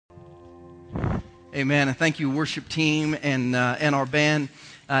Amen. And thank you, worship team and our band.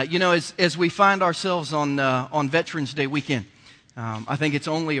 As we find ourselves on Veterans Day weekend, I think it's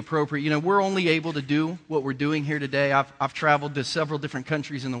only appropriate. We're only able to do what we're doing here today. I've traveled to several different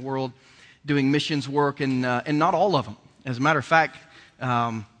countries in the world doing missions work, and not all of them. As a matter of fact,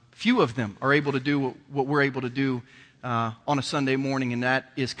 few of them are able to do what we're able to do on a Sunday morning, and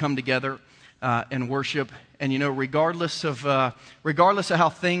that is come together and worship. And regardless of how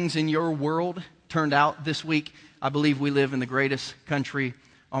things in your world turned out this week, I believe we live in the greatest country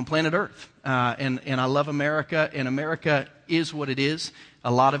on planet Earth. And I love America, and America is what it is.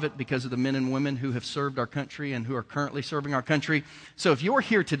 A lot of it because of the men and women who have served our country and who are currently serving our country. So if you're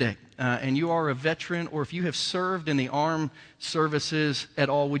here today and you are a veteran, or if you have served in the armed services at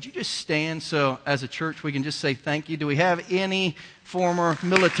all, would you just stand so as a church we can just say thank you? Do we have any former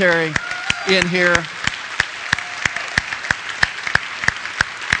military in here?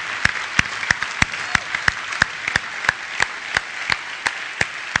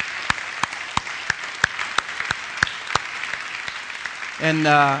 And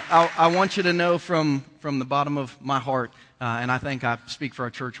I want you to know from the bottom of my heart, and I think I speak for our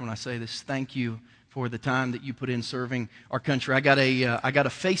church when I say this, thank you for the time that you put in serving our country. I got a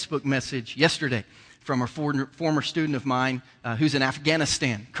Facebook message yesterday from a former student of mine who's in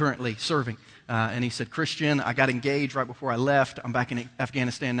Afghanistan currently serving. And he said, Christian, I got engaged right before I left. I'm back in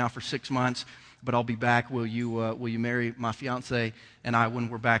Afghanistan now for 6 months, but I'll be back. Will you marry my fiance and I when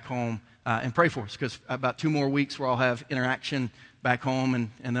we're back home? And pray for us, because about 2 more weeks where I'll have interaction back home,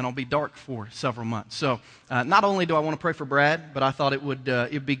 and then I'll be dark for several months. So not only do I want to pray for Brad, but I thought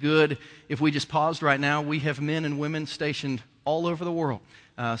it'd be good if we just paused right now. We have men and women stationed all over the world,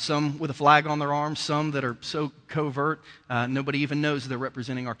 some with a flag on their arms, some that are so covert, nobody even knows they're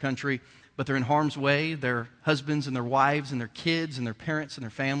representing our country, but they're in harm's way. Their husbands and their wives and their kids and their parents and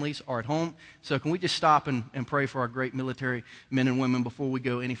their families are at home. So can we just stop and pray for our great military men and women before we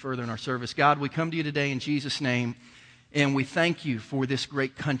go any further in our service? God, we come to you today in Jesus' name, and we thank you for this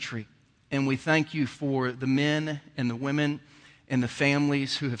great country. And we thank you for the men and the women and the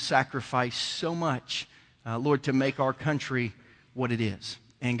families who have sacrificed so much, Lord, to make our country what it is.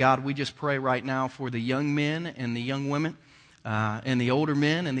 And God, we just pray right now for the young men and the young women and the older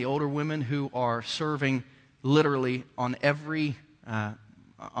men and the older women who are serving literally on every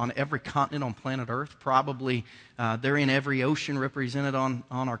continent on planet Earth. Probably they're in every ocean represented on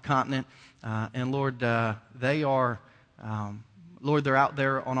our continent. And Lord, they're out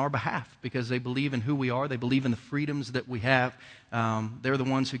there on our behalf because they believe in who we are. They believe in the freedoms that we have. They're the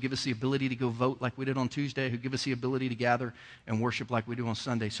ones who give us the ability to go vote like we did on Tuesday, who give us the ability to gather and worship like we do on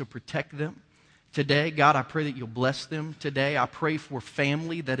Sunday. So protect them today. God, I pray that you'll bless them today. I pray for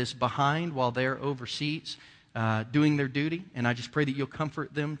family that is behind while they're overseas doing their duty, and I just pray that you'll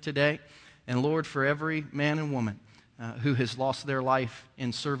comfort them today. And Lord, for every man and woman who has lost their life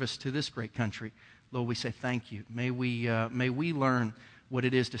in service to this great country, Lord, we say thank you. May we learn what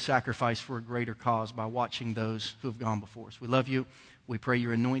it is to sacrifice for a greater cause by watching those who have gone before us. We love you. We pray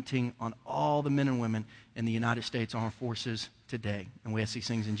your anointing on all the men and women in the United States Armed Forces today. And we ask these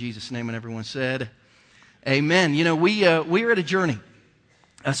things in Jesus' name, and everyone said, amen. We are at a journey,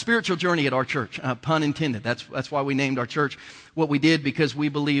 a spiritual journey at our church, pun intended. That's why we named our church what we did, because we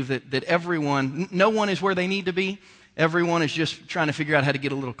believe that everyone, no one is where they need to be. Everyone is just trying to figure out how to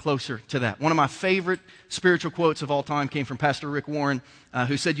get a little closer to that. One of my favorite spiritual quotes of all time came from Pastor Rick Warren,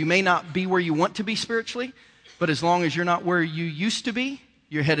 who said, you may not be where you want to be spiritually, but as long as you're not where you used to be,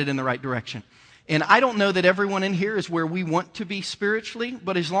 you're headed in the right direction. And I don't know that everyone in here is where we want to be spiritually,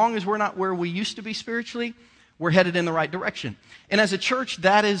 but as long as we're not where we used to be spiritually, we're headed in the right direction. And as a church,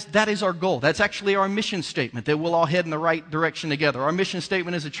 that is our goal. That's actually our mission statement, that we'll all head in the right direction together. Our mission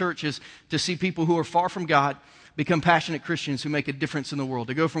statement as a church is to see people who are far from God become passionate Christians who make a difference in the world,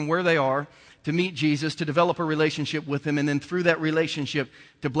 to go from where they are to meet Jesus, to develop a relationship with him, and then through that relationship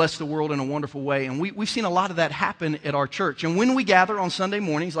to bless the world in a wonderful way. And we've seen a lot of that happen at our church. And when we gather on Sunday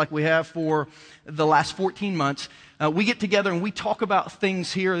mornings, like we have for the last 14 months, we get together and we talk about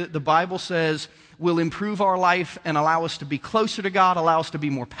things here that the Bible says will improve our life and allow us to be closer to God, allow us to be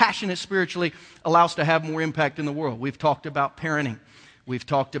more passionate spiritually, allow us to have more impact in the world. We've talked about parenting. We've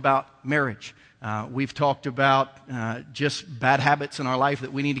talked about marriage. We've talked about just bad habits in our life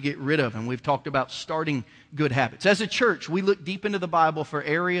that we need to get rid of, and we've talked about starting good habits. As a church, we look deep into the Bible for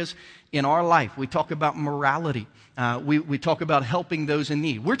areas in our life. We talk about morality. We talk about helping those in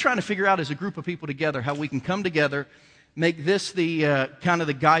need. We're trying to figure out as a group of people together how we can come together, make this the kind of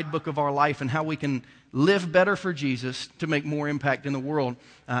the guidebook of our life, and how we can live better for Jesus to make more impact in the world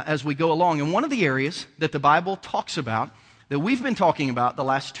as we go along. And one of the areas that the Bible talks about that we've been talking about the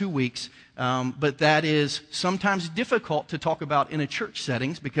last 2 weeks, but that is sometimes difficult to talk about in a church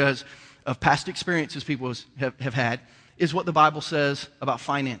settings because of past experiences people have had, is what the Bible says about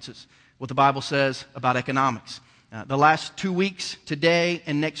finances, what the Bible says about economics. The last 2 weeks, today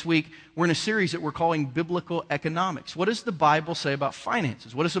and next week, we're in a series that we're calling Biblical Economics. What does the Bible say about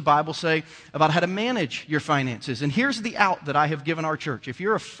finances? What does the Bible say about how to manage your finances? And here's the out that I have given our church. If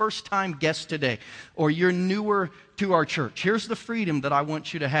you're a first-time guest today, or you're newer to our church, here's the freedom that I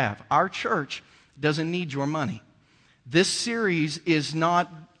want you to have. Our church doesn't need your money. This series is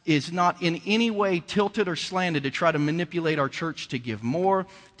not in any way tilted or slanted to try to manipulate our church to give more,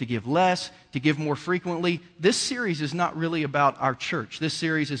 to give less, to give more frequently. This series is not really about our church. This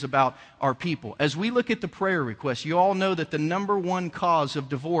series is about our people. As we look at the prayer requests, you all know that the number one cause of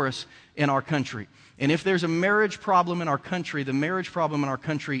divorce in our country, and if there's a marriage problem in our country, the marriage problem in our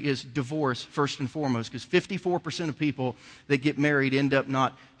country is divorce first and foremost, because 54% of people that get married end up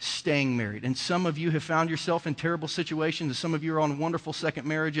not staying married. And some of you have found yourself in terrible situations, and some of you are on wonderful second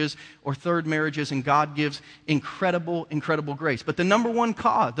marriages or third marriages, and God gives incredible, incredible grace. But the number one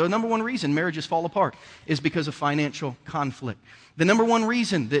cause, the number one reason marriages fall apart is because of financial conflict. The number one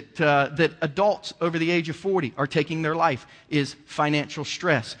reason that adults over the age of 40 are taking their life is financial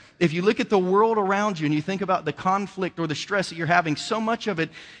stress. If you look at the world around you and you think about the conflict or the stress that you're having, so much of it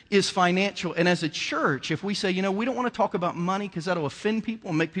is financial. And as a church, if we say, we don't want to talk about money because that'll offend people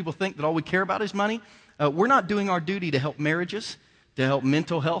and make people think that all we care about is money, we're not doing our duty to help marriages, to help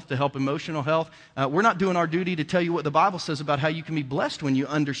mental health, to help emotional health. We're not doing our duty to tell you what the Bible says about how you can be blessed when you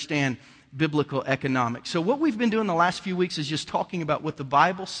understand biblical economics. So what we've been doing the last few weeks is just talking about what the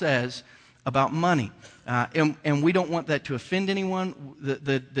Bible says about money. And we don't want that to offend anyone.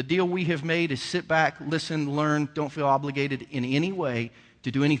 The deal we have made is sit back, listen, learn, don't feel obligated in any way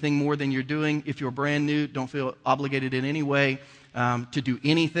to do anything more than you're doing. If you're brand new, don't feel obligated in any way to do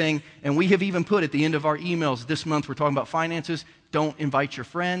anything. And we have even put at the end of our emails this month, we're talking about finances. Don't invite your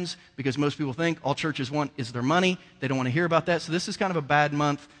friends, because most people think all churches want is their money. They don't want to hear about that. So this is kind of a bad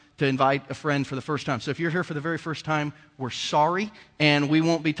month to invite a friend for the first time. So if you're here for the very first time, we're sorry, and we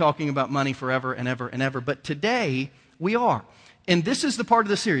won't be talking about money forever and ever and ever. But today, we are. And this is the part of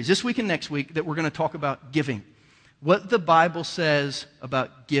the series, this week and next week, that we're going to talk about giving. What the Bible says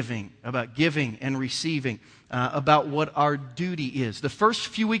about giving and receiving, about what our duty is. The first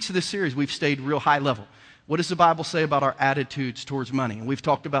few weeks of this series, we've stayed real high level. What does the Bible say about our attitudes towards money? And we've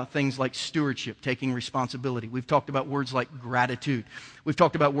talked about things like stewardship, taking responsibility. We've talked about words like gratitude. We've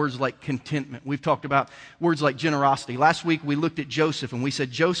talked about words like contentment. We've talked about words like generosity. Last week, we looked at Joseph, and we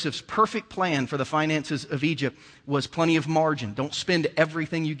said Joseph's perfect plan for the finances of Egypt was plenty of margin. Don't spend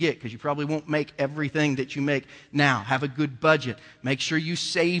everything you get, because you probably won't make everything that you make now. Have a good budget. Make sure you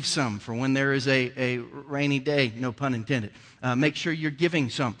save some for when there is a rainy day, no pun intended. Make sure you're giving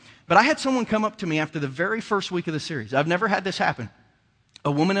some. But I had someone come up to me after the very first week of the series. I've never had this happen.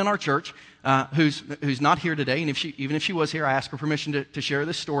 A woman in our church who's not here today, and even if she was here, I asked her permission to share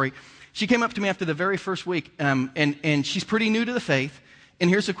this story. She came up to me after the very first week, and she's pretty new to the faith. And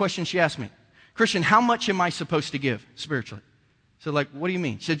here's the question she asked me: Christian, how much am I supposed to give spiritually? So, what do you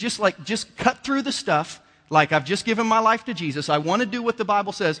mean? She said, just cut through the stuff. Like, I've just given my life to Jesus. I want to do what the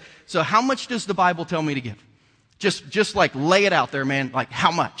Bible says. So how much does the Bible tell me to give? Just lay it out there, man. Like,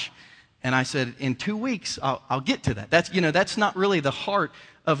 how much? And I said, in 2 weeks, I'll get to that. That's not really the heart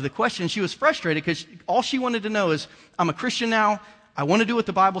of the question. She was frustrated because all she wanted to know is, I'm a Christian now. I want to do what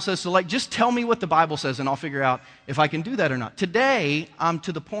the Bible says. So just tell me what the Bible says and I'll figure out if I can do that or not. Today, I'm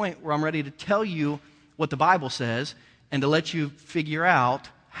to the point where I'm ready to tell you what the Bible says and to let you figure out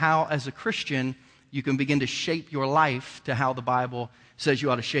how, as a Christian, you can begin to shape your life to how the Bible says you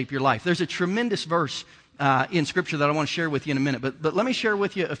ought to shape your life. There's a tremendous verse in Scripture that I want to share with you in a minute. But let me share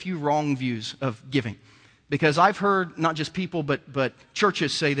with you a few wrong views of giving. Because I've heard not just people, but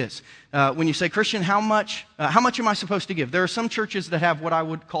churches say this. When you say, Christian, how much am I supposed to give? There are some churches that have what I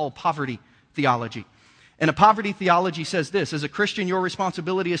would call poverty theology. And a poverty theology says this: as a Christian, your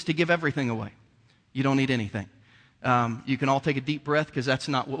responsibility is to give everything away. You don't need anything. You can all take a deep breath, because that's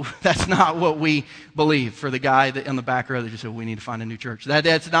not what we believe. For the guy in the back row that just said, we need to find a new church.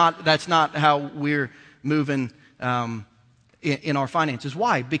 That's not how we're moving in our finances.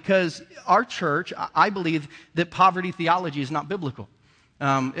 Why? Because our church, I believe that poverty theology is not biblical.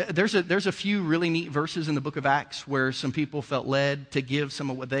 There's a few really neat verses in the book of Acts where some people felt led to give some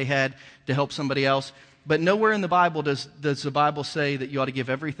of what they had to help somebody else. But nowhere in the Bible does the Bible say that you ought to give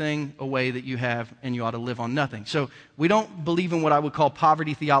everything away that you have and you ought to live on nothing. So we don't believe in what I would call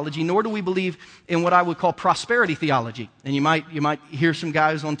poverty theology, nor do we believe in what I would call prosperity theology. And you might hear some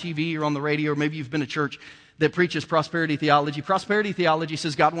guys on TV or on the radio, or maybe you've been to church that preaches prosperity theology. Prosperity theology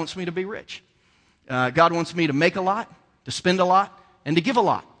says God wants me to be rich. God wants me to make a lot, to spend a lot, and to give a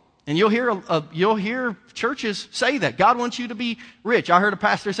lot. And you'll hear churches say that. God wants you to be rich. I heard a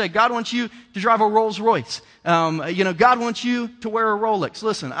pastor say, God wants you to drive a Rolls Royce. God wants you to wear a Rolex.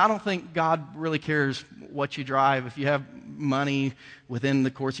 Listen, I don't think God really cares what you drive. If you have money within the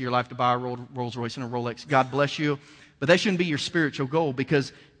course of your life to buy a Rolls Royce and a Rolex, God bless you. But that shouldn't be your spiritual goal,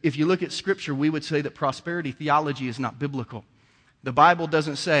 because if you look at Scripture, we would say that prosperity theology is not biblical. The Bible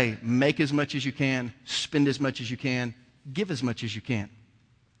doesn't say make as much as you can, spend as much as you can, give as much as you can.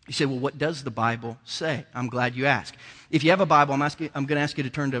 You say, well, what does the Bible say? I'm glad you asked. If you have a Bible, I'm going to ask you to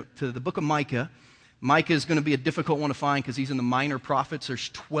turn to the book of Micah. Micah is going to be a difficult one to find because he's in the minor prophets. There's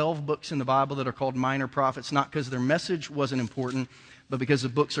 12 books in the Bible that are called minor prophets, not because their message wasn't important, but because the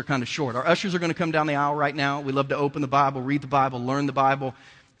books are kind of short. Our ushers are going to come down the aisle right now. We love to open the Bible, read the Bible, learn the Bible.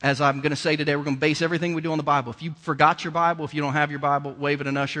 As I'm going to say today, we're going to base everything we do on the Bible. If you forgot your Bible, if you don't have your Bible, wave at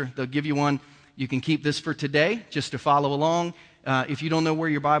an usher. They'll give you one. You can keep this for today just to follow along. If you don't know where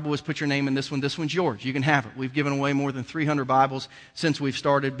your Bible is, put your name in this one. This one's yours. You can have it. We've given away more than 300 Bibles since we've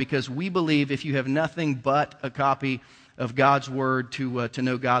started, because we believe if you have nothing but a copy of God's Word to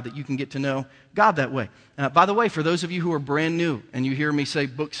know God, that you can get to know God that way. By the way, for those of you who are brand new and you hear me say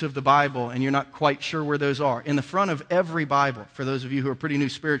books of the Bible and you're not quite sure where those are, in the front of every Bible, for those of you who are pretty new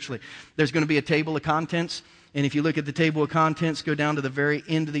spiritually, there's going to be a table of contents. And if you look at the table of contents, go down to the very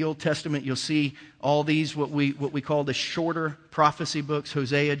end of the Old Testament, you'll see all these, what we call the shorter prophecy books: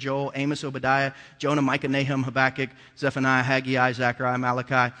 Hosea, Joel, Amos, Obadiah, Jonah, Micah, Nahum, Habakkuk, Zephaniah, Haggai, Zechariah,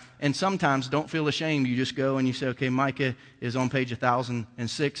 Malachi. And sometimes, don't feel ashamed, you just go and you say, okay, Micah is on page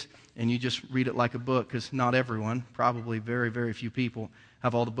 1006, and you just read it like a book, because not everyone, probably very, very few people,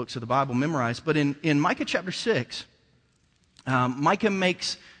 have all the books of the Bible memorized. But in Micah chapter 6, Micah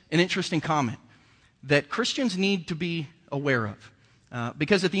makes an interesting comment that Christians need to be aware of.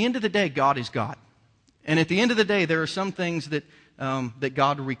 Because at the end of the day, God is God. And at the end of the day, there are some things that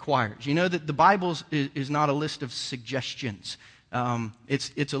God requires. You know that the Bible is not a list of suggestions.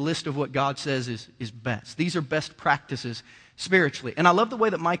 It's a list of what God says is best. These are best practices spiritually. And I love the way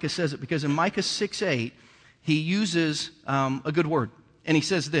that Micah says it, because in Micah 6:8, he uses a good word. And he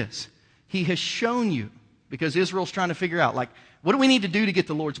says this: He has shown you, because Israel's trying to figure out, what do we need to do to get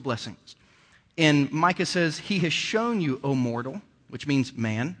the Lord's blessings? And Micah says, He has shown you, O mortal, which means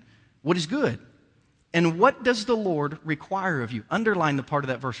man, what is good. And what does the Lord require of you? Underline the part of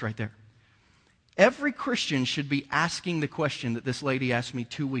that verse right there. Every Christian should be asking the question that this lady asked me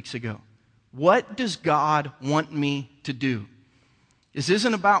 2 weeks ago. What does God want me to do? This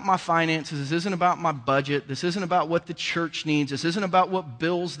isn't about my finances. This isn't about my budget. This isn't about what the church needs. This isn't about what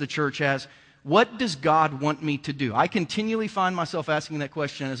bills the church has. What does God want me to do? I continually find myself asking that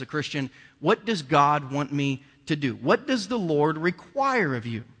question as a Christian. What does God want me to do? What does the Lord require of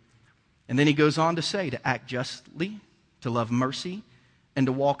you? And then he goes on to say to act justly, to love mercy, and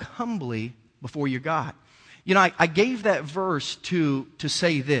to walk humbly before your God. You know, I gave that verse to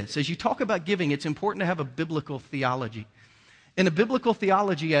say this. As you talk about giving, it's important to have a biblical theology. And a biblical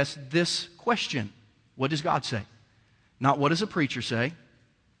theology asks this question: what does God say? Not what does a preacher say?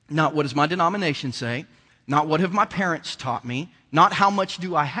 Not what does my denomination say? Not what have my parents taught me? Not how much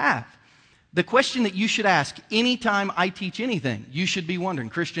do I have? The question that you should ask anytime I teach anything, you should be wondering,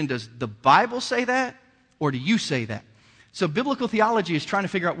 Christian, does the Bible say that, or do you say that? So biblical theology is trying to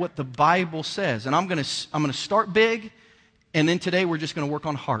figure out what the Bible says. And I'm going to start big, and then today we're just going to work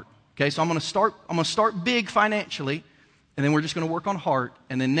on heart. Okay, so I'm going to start big financially, and then we're just going to work on heart,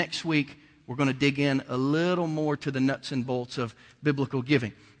 and then next week we're going to dig in a little more to the nuts and bolts of biblical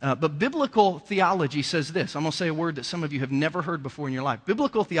giving. But biblical theology says this. I'm going to say a word that some of you have never heard before in your life.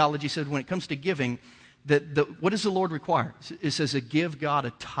 Biblical theology says when it comes to giving, what does the Lord require? It says to give God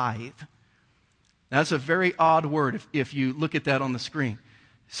a tithe. Now, that's a very odd word if you look at that on the screen.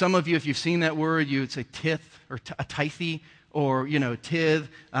 Some of you, if you've seen that word, you would say tith or a tithe or, tithe.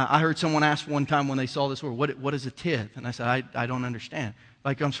 I heard someone ask one time when they saw this word, what is a tithe? And I said, I don't understand.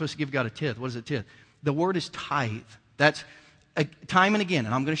 Like, I'm supposed to give God a tithe. What is a tithe? The word is tithe. That's time and again,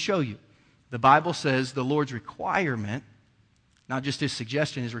 and I'm going to show you. The Bible says the Lord's requirement, not just his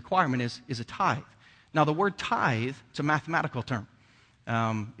suggestion, his requirement is a tithe. Now, the word tithe, it's a mathematical term.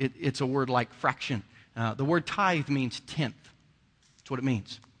 It's a word like fraction. The word tithe means tenth. That's what it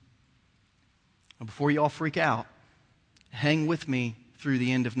means. Now, before you all freak out, hang with me through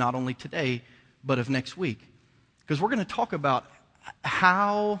the end of not only today, but of next week. Because we're going to talk about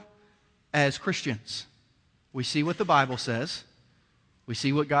how, as Christians, we see what the Bible says, we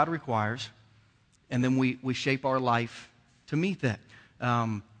see what God requires, and then we shape our life to meet that.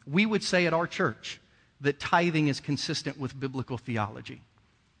 We would say at our church that tithing is consistent with biblical theology.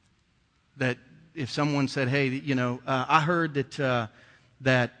 That if someone said, hey, I heard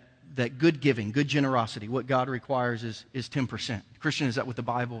that good giving, good generosity, what God requires is 10%. Christian, is that what the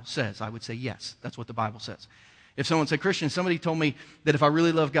Bible says? I would say yes, that's what the Bible says. If someone said, Christian, somebody told me that if I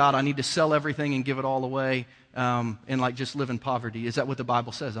really love God, I need to sell everything and give it all away and just live in poverty. Is that what the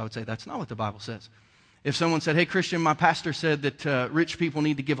Bible says? I would say that's not what the Bible says. If someone said, hey, Christian, my pastor said that rich people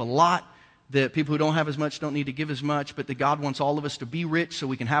need to give a lot, that people who don't have as much don't need to give as much, but that God wants all of us to be rich so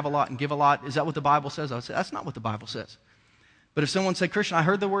we can have a lot and give a lot. Is that what the Bible says? I would say that's not what the Bible says. But if someone said, Christian, I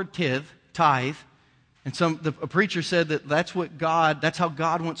heard the word tithe, and a preacher said that that's how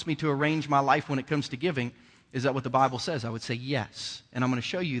God wants me to arrange my life when it comes to giving. Is that what the Bible says? I would say yes. And I'm going to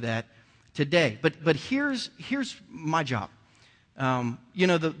show you that today. But here's my job.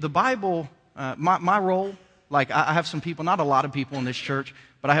 The Bible, my role, like I have some people, not a lot of people in this church,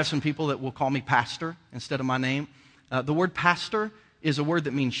 but I have some people that will call me pastor instead of my name. The word pastor is a word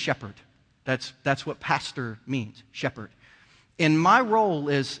that means shepherd. That's what pastor means, shepherd. And my role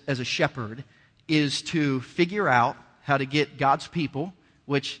as a shepherd is to figure out how to get God's people,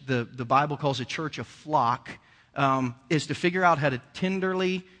 which the Bible calls a church a flock, is to figure out how to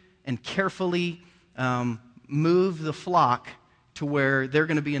tenderly and carefully move the flock to where they're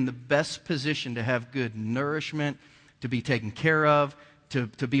going to be in the best position to have good nourishment, to be taken care of, to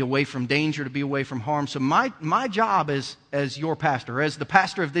be away from danger, to be away from harm. So my job as your pastor, as the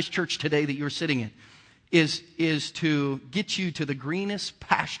pastor of this church today that you're sitting in, is to get you to the greenest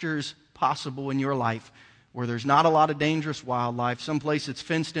pastures possible in your life, where there's not a lot of dangerous wildlife, someplace that's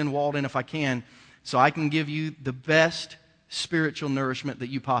fenced in, walled in if I can, so I can give you the best spiritual nourishment that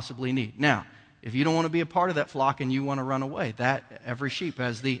you possibly need. Now, if you don't want to be a part of that flock and you want to run away, every sheep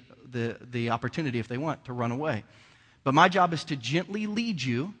has the opportunity, if they want, to run away. But my job is to gently lead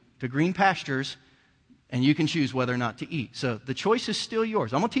you to green pastures, and you can choose whether or not to eat. So the choice is still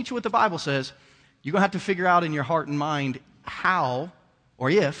yours. I'm going to teach you what the Bible says. You're going to have to figure out in your heart and mind how or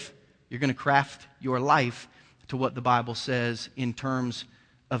if you're going to craft your life to what the Bible says in terms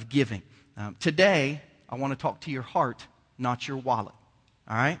of giving. Today, I want to talk to your heart, not your wallet.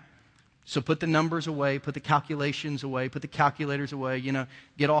 All right? So put the numbers away, put the calculations away, put the calculators away.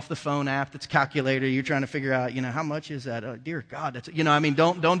 Get off the phone app that's calculator. You're trying to figure out, how much is that? Oh, dear God, that's,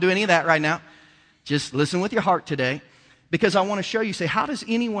 don't do any of that right now. Just listen with your heart today, because I want to show you, how does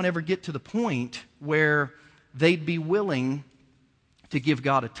anyone ever get to the point where they'd be willing to give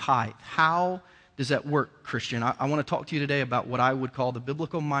God a tithe? How does that work, Christian? I want to talk to you today about what I would call the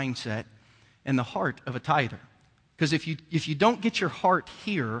biblical mindset and the heart of a tither. Because if you don't get your heart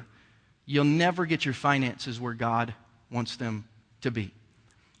here, you'll never get your finances where God wants them to be.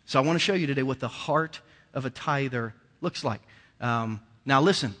 So I want to show you today what the heart of a tither looks like. Now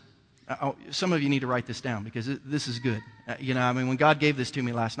listen, some of you need to write this down, because this is good. When God gave this to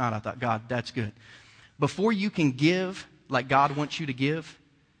me last night, I thought, God, that's good. Before you can give like God wants you to give,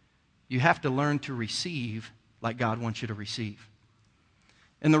 you have to learn to receive like God wants you to receive.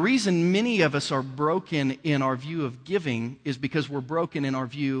 And the reason many of us are broken in our view of giving is because we're broken in our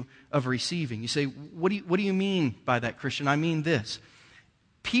view of receiving. You say, what do you mean by that, Christian? I mean this.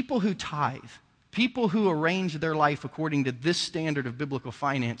 People who tithe, people who arrange their life according to this standard of biblical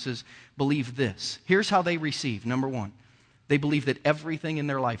finances, believe this. Here's how they receive. Number one, they believe that everything in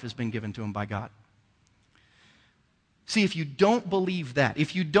their life has been given to them by God. See, if you don't believe that,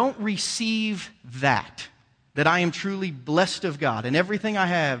 if you don't receive that I am truly blessed of God, and everything I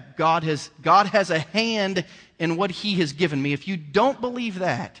have, God has a hand in what He has given me. If you don't believe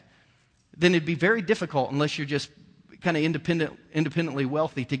that, then it'd be very difficult, unless you're just kind of independently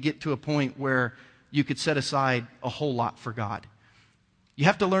wealthy, to get to a point where you could set aside a whole lot for God. You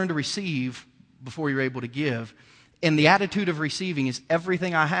have to learn to receive before you're able to give. And the attitude of receiving is,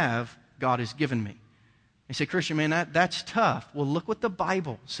 everything I have, God has given me. You say, Christian, man, that's tough. Well, look what the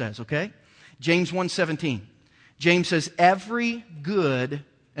Bible says, okay? James 1:17. James says, every good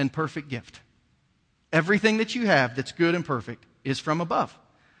and perfect gift, everything that you have that's good and perfect, is from above,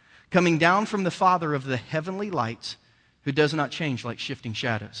 coming down from the Father of the heavenly lights, who does not change like shifting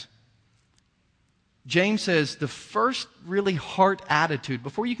shadows. James says the first really heart attitude,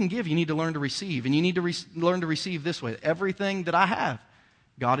 before you can give, you need to learn to receive. And you need to learn to receive this way. Everything that I have,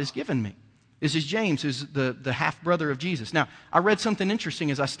 God has given me. This is James, who's the half-brother of Jesus. Now, I read something interesting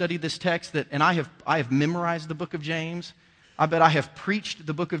as I studied this text, and I have memorized the book of James. I bet I have preached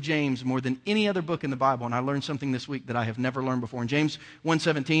the book of James more than any other book in the Bible, and I learned something this week that I have never learned before. In James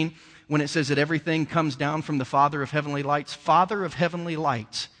 1:17, when it says that everything comes down from the Father of heavenly lights, Father of heavenly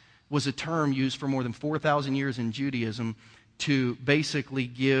lights was a term used for more than 4,000 years in Judaism to basically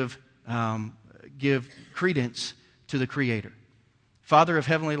give give credence to the Creator. Father of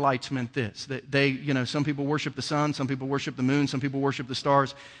heavenly lights meant this, that some people worship the sun, some people worship the moon, some people worship the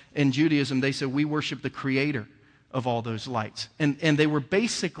stars. In Judaism, they said, we worship the Creator of all those lights. And they were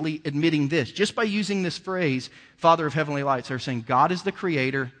basically admitting this. Just by using this phrase, Father of heavenly lights, they're saying, God is the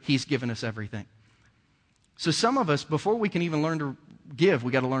Creator, He's given us everything. So some of us, before we can even learn to give,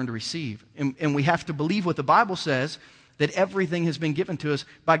 we got to learn to receive. And we have to believe what the Bible says, that everything has been given to us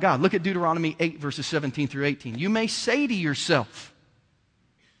by God. Look at Deuteronomy 8, verses 17 through 18. You may say to yourself,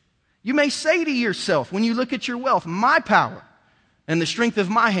 when you look at your wealth, my power and the strength of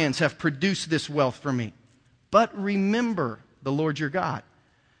my hands have produced this wealth for me. But remember the Lord your God,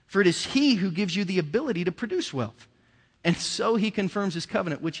 for it is He who gives you the ability to produce wealth. And so He confirms His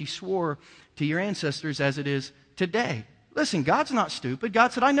covenant, which He swore to your ancestors as it is today. Listen, God's not stupid.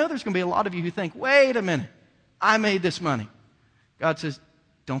 God said, I know there's going to be a lot of you who think, wait a minute, I made this money. God says,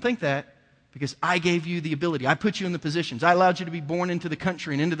 don't think that, because I gave you the ability. I put you in the positions. I allowed you to be born into the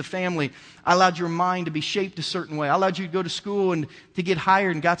country and into the family. I allowed your mind to be shaped a certain way. I allowed you to go to school and to get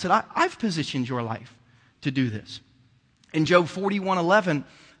hired. And God said, I've positioned your life to do this. In Job 41:11,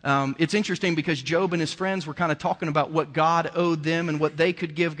 it's interesting because Job and his friends were kind of talking about what God owed them and what they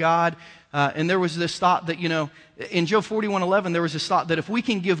could give God. And there was this thought that, in Job 41:11, there was this thought that if we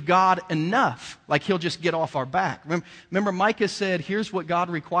can give God enough, like He'll just get off our back. Remember Micah said, here's what God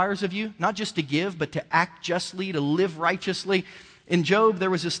requires of you, not just to give, but to act justly, to live righteously. In Job,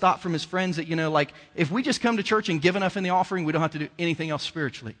 there was this thought from his friends that, if we just come to church and give enough in the offering, we don't have to do anything else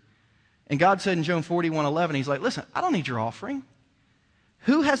spiritually. And God said in Job 41:11, He's like, listen, I don't need your offering.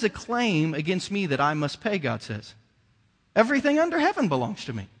 Who has a claim against me that I must pay, God says? Everything under heaven belongs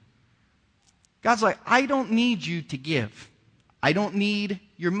to me. God's like, I don't need you to give. I don't need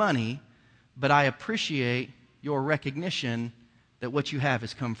your money, but I appreciate your recognition that what you have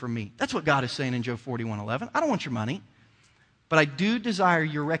has come from me. That's what God is saying in Job 41:11. I don't want your money, but I do desire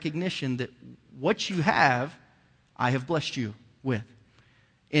your recognition that what you have, I have blessed you with.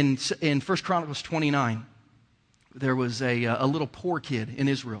 In 1 Chronicles 29, there was a little poor kid in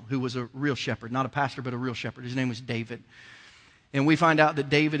Israel who was a real shepherd, not a pastor, but a real shepherd. His name was David. And we find out that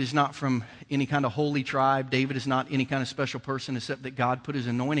David is not from any kind of holy tribe. David is not any kind of special person, except that God put His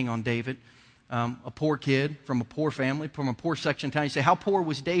anointing on David. A poor kid from a poor family, from a poor section of town. You say, how poor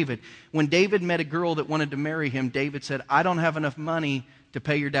was David? When David met a girl that wanted to marry him, David said, I don't have enough money to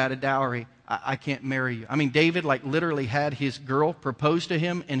pay your dad a dowry. I can't marry you. I mean, David literally had his girl propose to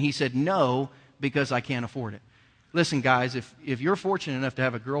him, and he said no because I can't afford it. Listen, guys, if you're fortunate enough to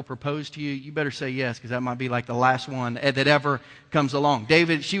have a girl propose to you, you better say yes, because that might be the last one that ever comes along.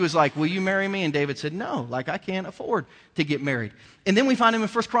 She was like, will you marry me? And David said, no, I can't afford to get married. And then we find him in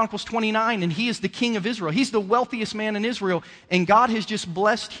 1 Chronicles 29, and he is the king of Israel. He's the wealthiest man in Israel, and God has just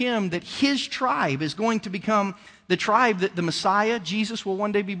blessed him that his tribe is going to become the tribe that the Messiah, Jesus, will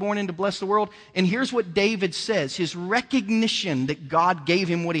one day be born in to bless the world. And here's what David says, his recognition that God gave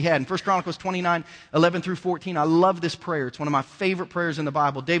him what he had. In 1 Chronicles 29, 11 through 14, I love this prayer. It's one of my favorite prayers in the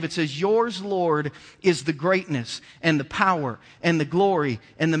Bible. David says, yours, Lord, is the greatness and the power and the glory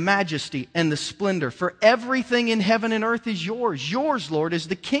and the majesty and the splendor. For everything in heaven and earth is yours. Yours, Lord, is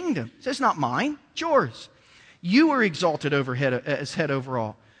the kingdom. It says not mine, it's yours. You are exalted as head over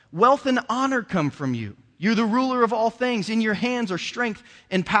all. Wealth and honor come from you. You're the ruler of all things. In your hands are strength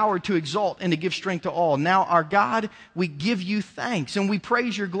and power to exalt and to give strength to all. Now, our God, we give you thanks and we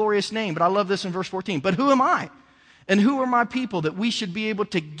praise your glorious name. But I love this in verse 14. But who am I? And who are my people that we should be able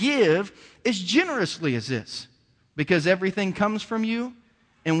to give as generously as this? Because everything comes from you,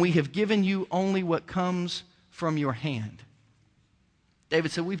 and we have given you only what comes from your hand.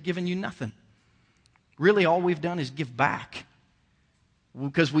 David said, we've given you nothing. Really, all we've done is give back.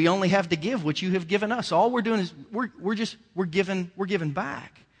 Because we only have to give what you have given us. All we're doing is we're giving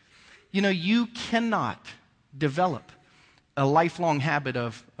back. You cannot develop a lifelong habit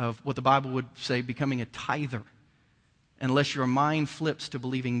of what the Bible would say becoming a tither unless your mind flips to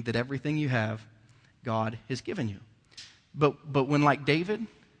believing that everything you have, God has given you. But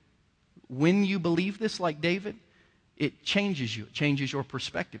when you believe this like David, it changes you. It changes your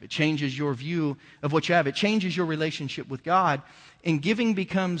perspective. It changes your view of what you have. It changes your relationship with God. And giving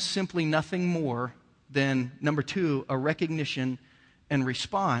becomes simply nothing more than, number two, a recognition and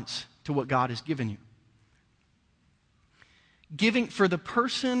response to what God has given you. Giving, for the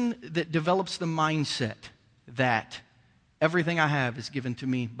person that develops the mindset that everything I have is given to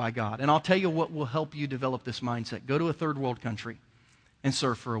me by God. And I'll tell you what will help you develop this mindset. Go to a third world country and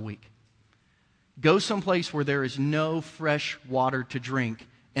serve for a week. Go someplace where there is no fresh water to drink,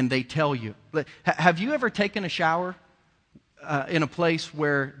 and they tell you. Have you ever taken a shower in a place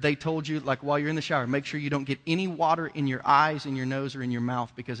where they told you, like while you're in the shower, make sure you don't get any water in your eyes, in your nose, or in your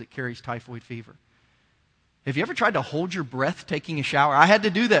mouth because it carries typhoid fever. Have you ever tried to hold your breath taking a shower? I had to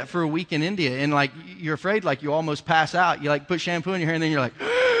do that for a week in India, and like you're afraid like you almost pass out. You like put shampoo in your hair, and then you're like,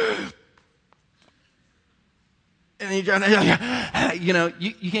 and you're trying to, you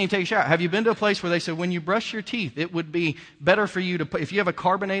can't even take a shower. Have you been to a place where they said when you brush your teeth, it would be better for you to put, if you have a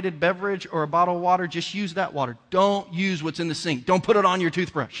carbonated beverage or a bottle of water, just use that water. Don't use what's in the sink. Don't put it on your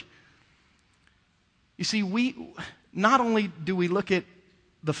toothbrush. You see, we not only do we look at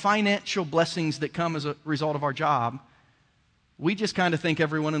the financial blessings that come as a result of our job, we just kind of think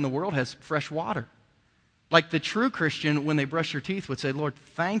everyone in the world has fresh water. Like the true Christian, when they brush their teeth, would say, Lord,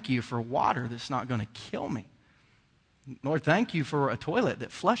 thank you for water that's not going to kill me. Lord, thank you for a toilet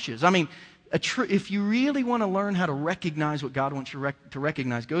that flushes. I mean, if you really want to learn how to recognize what God wants you to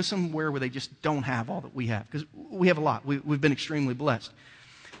recognize, go somewhere where they just don't have all that we have, because we have a lot. We've been extremely blessed.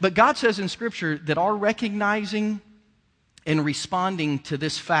 But God says in Scripture that our recognizing and responding to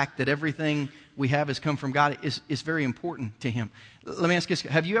this fact that everything we have has come from God is very important to Him. Let me ask you this.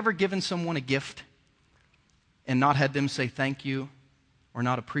 Have you ever given someone a gift and not had them say thank you, or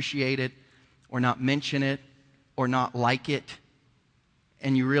not appreciate it, or not mention it, or not like it,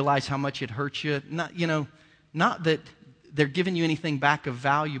 and you realize how much it hurts you? Not that they're giving you anything back of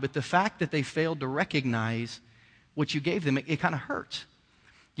value, but the fact that they failed to recognize what you gave them, it kind of hurts.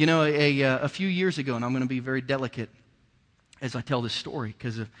 A few years ago, and I'm going to be very delicate as I tell this story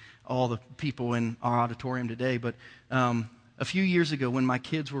because of all the people in our auditorium today, but a few years ago when my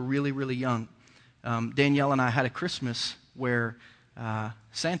kids were really, really young, Danielle and I had a Christmas where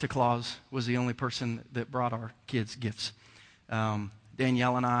Santa Claus was the only person that brought our kids gifts.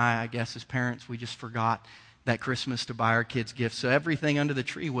 Danielle and I guess as parents, we just forgot that Christmas to buy our kids gifts. So everything under the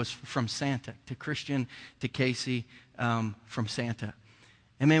tree was from Santa, to Christian, to Casey, from Santa.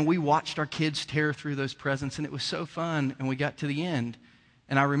 And man, we watched our kids tear through those presents, and it was so fun. And we got to the end,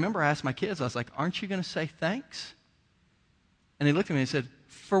 and I remember I asked my kids, I was like, aren't you going to say thanks? And they looked at me and said,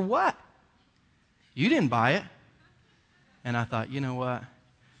 for what? You didn't buy it. And I thought, you know what?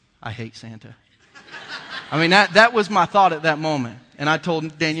 I hate Santa. I mean, that was my thought at that moment. And I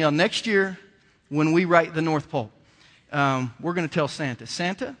told Danielle, next year when we write the North Pole, we're going to tell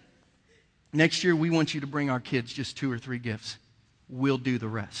Santa, next year we want you to bring our kids just 2 or 3 gifts. We'll do the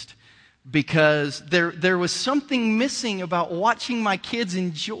rest. Because there was something missing about watching my kids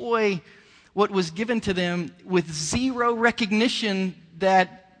enjoy what was given to them with zero recognition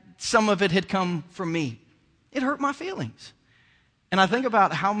that some of it had come from me. It hurt my feelings. And I think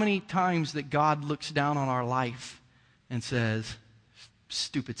about how many times that God looks down on our life and says,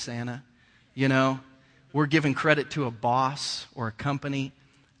 stupid Santa, we're giving credit to a boss or a company,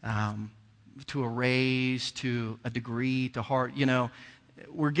 to a raise, to a degree, to heart,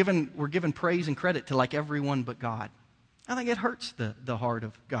 we're given praise and credit to like everyone but God. I think it hurts the heart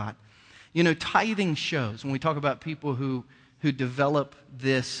of God. Tithing shows, when we talk about people who develop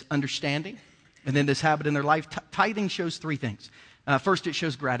this understanding and then this habit in their life, tithing shows 3 things. First, it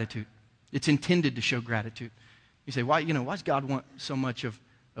shows gratitude. It's intended to show gratitude. You say, why does God want so much of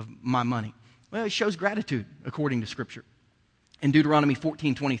my money? Well, it shows gratitude according to Scripture. In Deuteronomy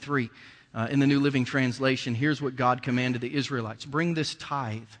 14:23, in the New Living Translation, here's what God commanded the Israelites. Bring this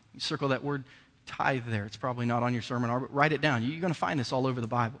tithe. You circle that word tithe there. It's probably not on your sermon, but write it down. You're going to find this all over the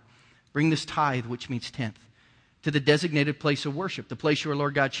Bible. Bring this tithe, which means tenth, to the designated place of worship, the place your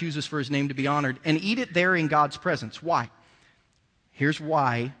Lord God chooses for His name to be honored, and eat it there in God's presence. Why? Here's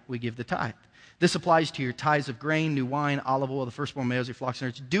why we give the tithe. This applies to your tithes of grain, new wine, olive oil, the firstborn males of your flocks and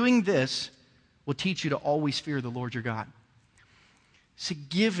herds. Doing this will teach you to always fear the Lord your God. So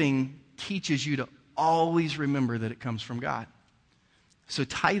giving teaches you to always remember that it comes from God. So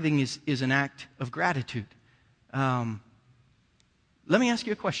tithing is an act of gratitude. Let me ask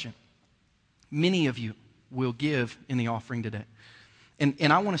you a question. Many of you will give in the offering today.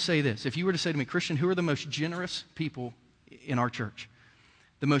 And I want to say this. If you were to say to me, Christian, who are the most generous people in our church?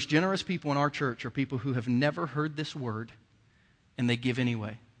 The most generous people in our church are people who have never heard this word and they give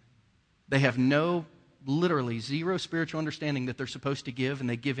anyway. They have literally zero spiritual understanding that they're supposed to give and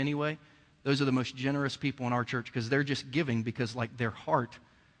they give anyway. Those are the most generous people in our church because they're just giving because like their heart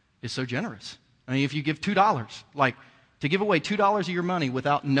is so generous. I mean, if you give $2, like to give away $2 of your money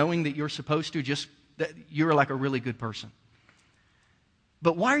without knowing that you're supposed to, you're like a really good person.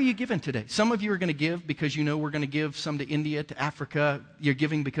 But why are you giving today? Some of you are going to give because you know we're going to give some to India, to Africa. You're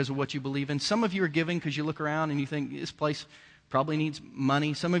giving because of what you believe in. Some of you are giving because you look around and you think this place probably needs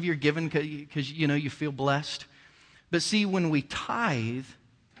money. Some of you are giving because you feel blessed. But see, when we tithe,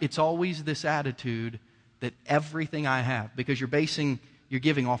 it's always this attitude that everything I have, because you're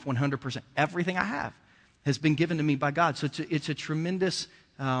giving off 100%, everything I have has been given to me by God. So it's a tremendous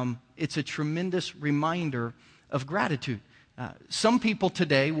reminder of gratitude. Some people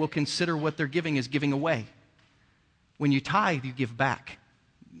today will consider what they're giving as giving away. When you tithe, you give back.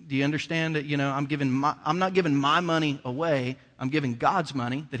 Do you understand that, I'm not giving my money away. I'm giving God's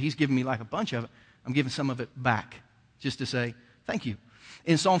money that He's given me like a bunch of it. I'm giving some of it back just to say thank you.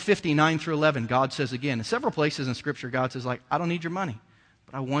 In Psalm 59 through 11, God says again, in several places in Scripture, God says, I don't need your money,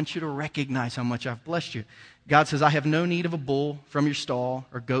 but I want you to recognize how much I've blessed you. God says, I have no need of a bull from your stall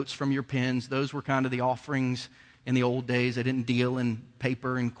or goats from your pens. Those were kind of the offerings in the old days. They didn't deal in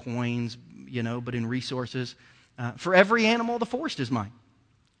paper and coins, but in resources. For every animal of the forest is mine,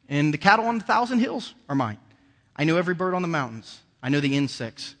 and the cattle on 1,000 hills are mine. I know every bird on the mountains. I know the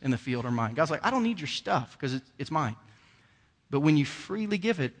insects in the field are mine. God's like, I don't need your stuff because it's mine. But when you freely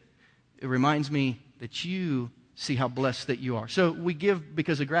give it, it reminds me that you see how blessed that you are. So we give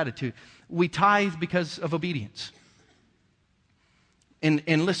because of gratitude. We tithe because of obedience.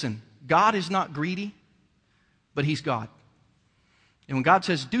 And listen, God is not greedy, but He's God. And when God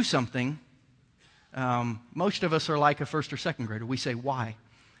says do something, most of us are like a first or second grader. We say, why?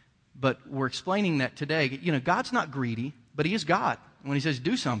 But we're explaining that today. God's not greedy, but He is God. When He says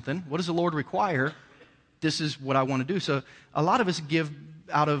do something, what does the Lord require? This is what I want to do. So a lot of us give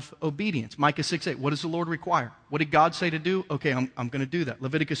out of obedience. Micah 6:8, what does the Lord require? What did God say to do? Okay, I'm going to do that.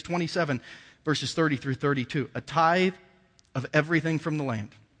 Leviticus 27, verses 30 through 32. A tithe of everything from the land,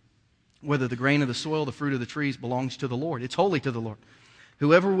 whether the grain of the soil, the fruit of the trees, belongs to the Lord. It's holy to the Lord.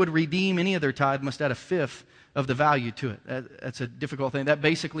 Whoever would redeem any of their tithe must add a fifth of the value to it. That's a difficult thing. That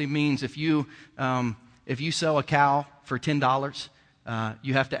basically means if you sell a cow for $10,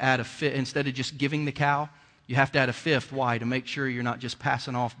 you have to add a fifth. Instead of just giving the cow, you have to add a fifth. Why? To make sure you're not just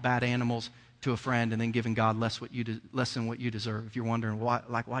passing off bad animals to a friend and then giving God less than what you deserve. If you're wondering why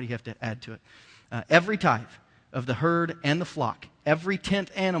do you have to add to it? Every tithe of the herd and the flock, every 10th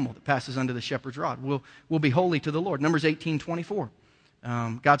animal that passes under the shepherd's rod will be holy to the Lord. Numbers 18:24.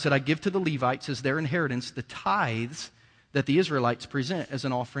 God said, I give to the Levites as their inheritance the tithes that the Israelites present as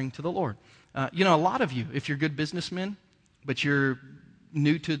an offering to the Lord. A lot of you, if you're good businessmen, but you're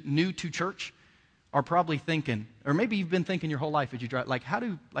new to church, are probably thinking, or maybe you've been thinking your whole life as you drive, how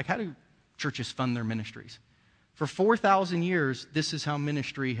do churches fund their ministries? For 4,000 years, this is how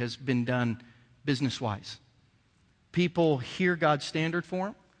ministry has been done business-wise. People hear God's standard for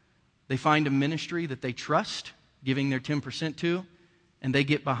them. They find a ministry that they trust, giving their 10% to, and they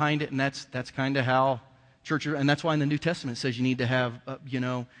get behind it, and that's kind of how church, and that's why in the New Testament it says you need to have,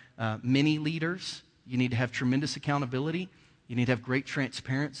 many leaders. You need to have tremendous accountability. You need to have great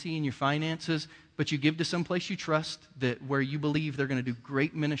transparency in your finances, but you give to some place you trust, that where you believe they're going to do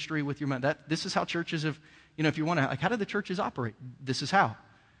great ministry with your money. This is how churches have, if you want to, how do the churches operate? This is how.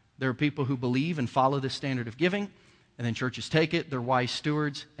 There are people who believe and follow this standard of giving, and then churches take it, they're wise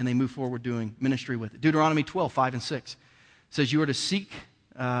stewards, and they move forward doing ministry with it. Deuteronomy 12:5-6 says, you are to seek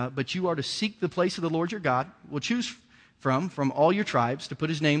the place of the Lord your God, will choose from all your tribes to put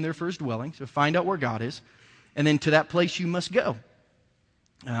His name there for His dwelling, so find out where God is, and then to that place you must go.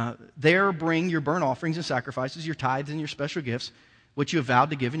 There bring your burnt offerings and sacrifices, your tithes and your special gifts, which you have vowed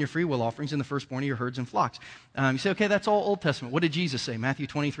to give, and your free will offerings, and the firstborn of your herds and flocks. You say, okay, that's all Old Testament. What did Jesus say? Matthew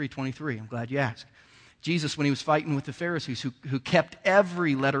 23:23. I'm glad you asked. Jesus, when He was fighting with the Pharisees who kept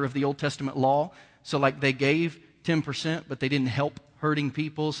every letter of the Old Testament law, so they gave 10%, but they didn't help hurting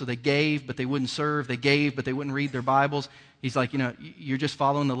people, so they gave, but they wouldn't serve. They gave, but they wouldn't read their Bibles. He's like, you're just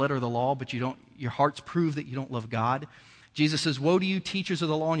following the letter of the law, but your hearts prove that you don't love God. Jesus says, woe to you, teachers of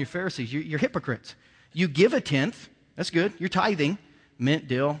the law and you Pharisees. You're hypocrites. You give a tenth. That's good. You're tithing. Mint,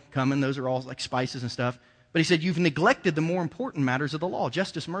 dill, cumin, those are all like spices and stuff. But He said, you've neglected the more important matters of the law,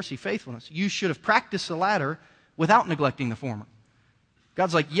 justice, mercy, faithfulness. You should have practiced the latter without neglecting the former.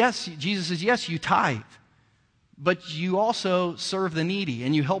 God's like, yes, Jesus says, yes, you tithe. But you also serve the needy,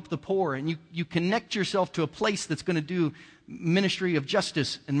 and you help the poor, and you connect yourself to a place that's going to do ministry of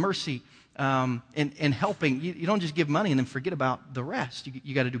justice and mercy and helping. You don't just give money and then forget about the rest.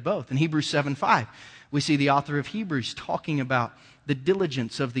 You got to do both. In Hebrews 7:5, we see the author of Hebrews talking about the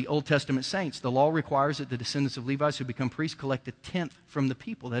diligence of the Old Testament saints. The law requires that the descendants of Levites who become priests collect a tenth from the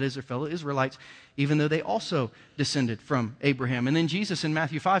people, that is, their fellow Israelites, even though they also descended from Abraham. And then Jesus in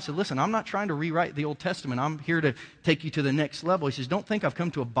Matthew 5 said, listen, I'm not trying to rewrite the Old Testament. I'm here to take you to the next level. He says, don't think I've come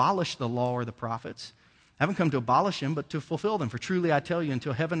to abolish the law or the prophets. I haven't come to abolish them, but to fulfill them. For truly I tell you,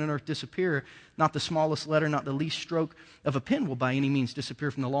 until heaven and earth disappear, not the smallest letter, not the least stroke of a pen will by any means disappear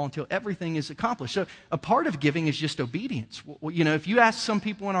from the law until everything is accomplished. So a part of giving is just obedience. Well, if you ask some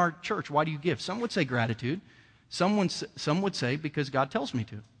people in our church, why do you give? Some would say gratitude. Some would say because God tells me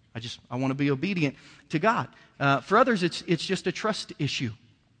to. I want to be obedient to God. For others, it's just a trust issue.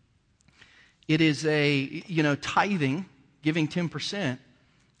 It is tithing, giving 10%,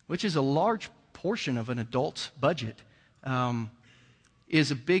 which is a large portion of an adult's budget,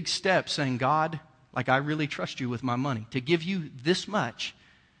 is a big step saying, God, I really trust you with my money. To give you this much,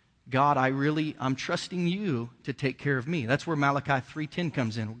 God, I'm trusting you to take care of me. That's where Malachi 3:10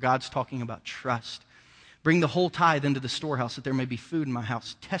 comes in, where God's talking about trust. Bring the whole tithe into the storehouse, that there may be food in my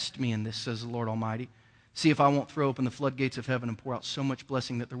house. Test me in this, says the Lord Almighty. See if I won't throw open the floodgates of heaven and pour out so much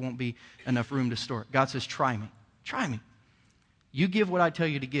blessing that there won't be enough room to store it. God says, try me. Try me. You give what I tell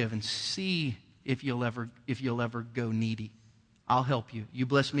you to give and see if you'll ever go needy. I'll help you. You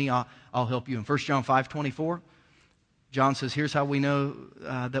bless me, I'll help you. In 1 John 5:24, John says, here's how we know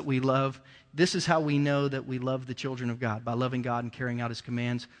that we love. This is how we know that we love the children of God, by loving God and carrying out his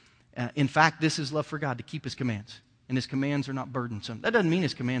commands. In fact, this is love for God, to keep his commands. And his commands are not burdensome. That doesn't mean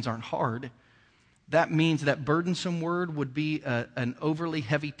his commands aren't hard. That means that burdensome word would be an overly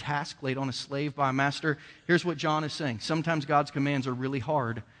heavy task laid on a slave by a master. Here's what John is saying. Sometimes God's commands are really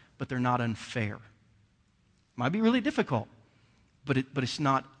hard, but they're not unfair. Might be really difficult, but it's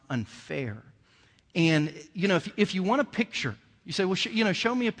not unfair. And, if you want a picture, you say, well,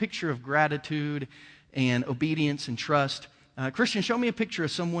 show me a picture of gratitude and obedience and trust. Christian, show me a picture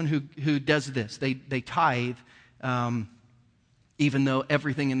of someone who does this. They tithe, even though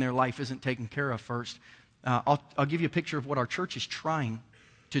everything in their life isn't taken care of first. I'll give you a picture of what our church is trying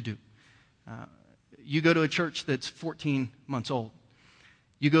to do. You go to a church that's 14 months old.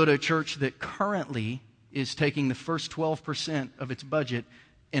 You go to a church that currently is taking the first 12% of its budget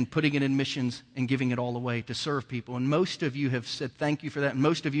and putting it in missions and giving it all away to serve people. And most of you have said thank you for that. And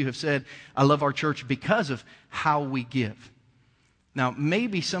most of you have said, I love our church because of how we give. Now,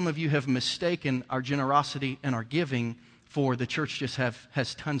 maybe some of you have mistaken our generosity and our giving for the church just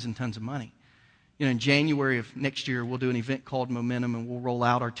has tons and tons of money. In January of next year, we'll do an event called Momentum, and we'll roll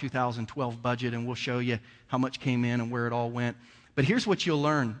out our 2012 budget, and we'll show you how much came in and where it all went. But here's what you'll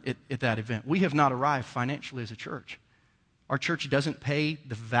learn at that event. We have not arrived financially as a church. Our church doesn't pay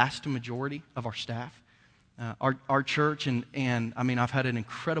the vast majority of our staff. Our church, and I mean, I've had an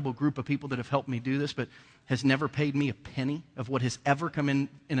incredible group of people that have helped me do this, but has never paid me a penny of what has ever come in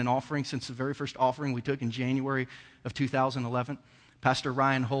an offering since the very first offering we took in January of 2011. Pastor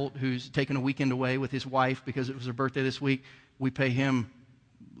Ryan Holt, who's taken a weekend away with his wife because it was her birthday this week, we pay him,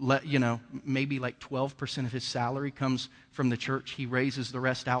 maybe 12% of his salary comes from the church. He raises the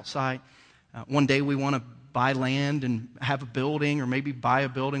rest outside. One day we want to buy land and have a building, or maybe buy a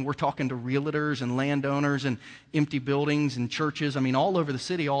building. We're talking to realtors and landowners and empty buildings and churches, all over the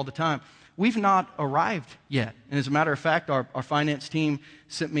city all the time. We've not arrived yet. And as a matter of fact, our finance team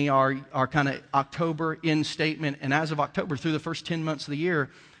sent me our kind of October end statement. And as of October, through the first 10 months of the year,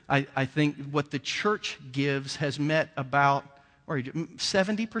 I think what the church gives has met about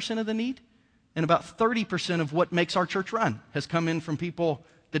 70% of the need. And about 30% of what makes our church run has come in from people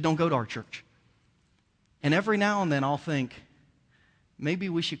that don't go to our church. And every now and then I'll think, maybe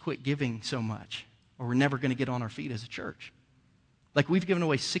we should quit giving so much, or we're never going to get on our feet as a church. We've given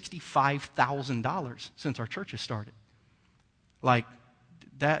away $65,000 since our church has started.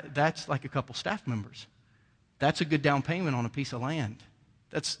 That's like a couple staff members. That's a good down payment on a piece of land.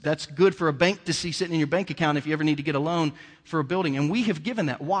 That's good for a bank to see sitting in your bank account if you ever need to get a loan for a building. And we have given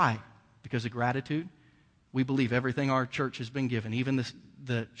that. Why? Because of gratitude. We believe everything our church has been given, even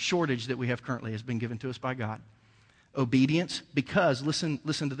the shortage that we have currently, has been given to us by God. Obedience, because, listen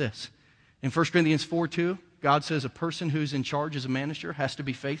to this. In 1 Corinthians 4:2, God says a person who's in charge as a manager has to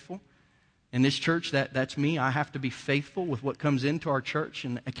be faithful. In this church, that's me. I have to be faithful with what comes into our church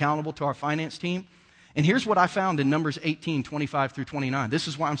and accountable to our finance team. And here's what I found in Numbers 18:25 through 29. This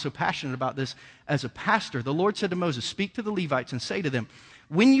is why I'm so passionate about this as a pastor. The Lord said to Moses, speak to the Levites and say to them,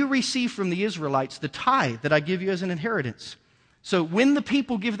 when you receive from the Israelites the tithe that I give you as an inheritance. So when the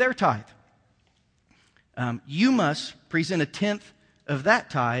people give their tithe, you must present a tenth of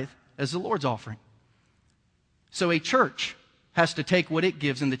that tithe as the Lord's offering. So a church has to take what it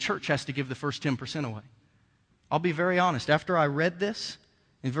gives, and the church has to give the first 10% away. I'll be very honest. After I read this,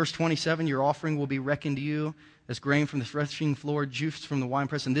 in verse 27, your offering will be reckoned to you as grain from the threshing floor, juice from the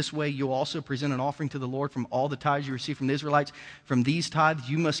winepress. In this way, you'll also present an offering to the Lord from all the tithes you receive from the Israelites. From these tithes,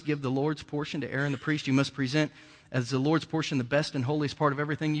 you must give the Lord's portion to Aaron the priest. You must present as the Lord's portion, the best and holiest part of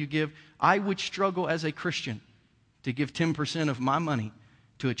everything you give, I would struggle as a Christian to give 10% of my money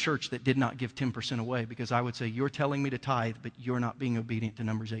to a church that did not give 10% away, because I would say, you're telling me to tithe, but you're not being obedient to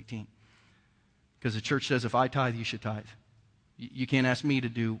Numbers 18. Because the church says, if I tithe, you should tithe. You can't ask me to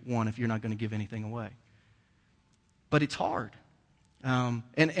do one if you're not going to give anything away. But it's hard. And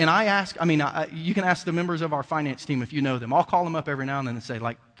I ask, you can ask the members of our finance team if you know them. I'll call them up every now and then and say,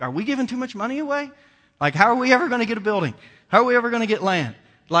 like, are we giving too much money away? Like, how are we ever going to get a building? How are we ever going to get land?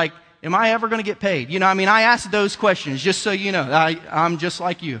 Like, am I ever going to get paid? I ask those questions just so you know. I'm just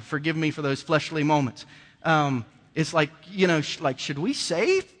like you. Forgive me for those fleshly moments. It's like, should we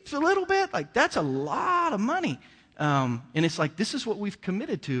save a little bit? Like, that's a lot of money. And it's like, this is what we've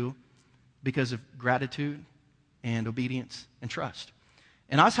committed to because of gratitude and obedience and trust.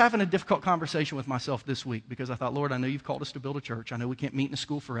 And I was having a difficult conversation with myself this week because I thought, Lord, I know you've called us to build a church. I know we can't meet in a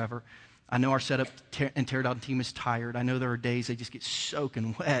school forever. I know our setup and tear down team is tired. I know there are days they just get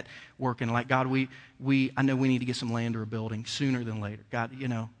soaking wet working. Like, God, I know we need to get some land or a building sooner than later. God,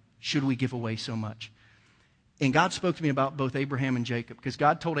 should we give away so much? And God spoke to me about both Abraham and Jacob, because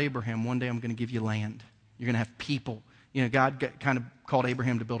God told Abraham, one day I'm going to give you land. You're going to have people. God kind of called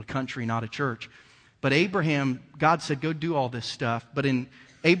Abraham to build a country, not a church. But Abraham, God said, go do all this stuff. But in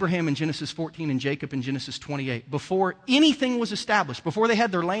Abraham in Genesis 14 and Jacob in Genesis 28, before anything was established, before they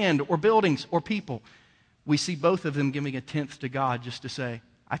had their land or buildings or people, we see both of them giving a tenth to God just to say,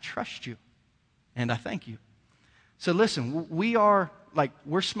 I trust you and I thank you. So listen,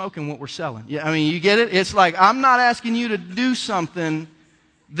 we're smoking what we're selling. Yeah, you get it? It's like, I'm not asking you to do something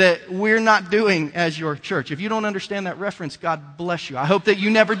that we're not doing as your church. If you don't understand that reference, God bless you. I hope that you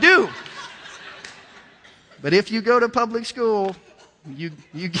never do. But if you go to public school, you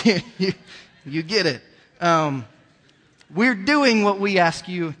get it. We're doing what we ask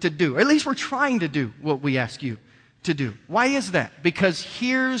you to do. Or at least we're trying to do what we ask you to do. Why is that? Because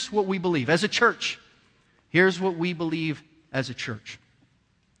here's what we believe as a church. Here's what we believe as a church.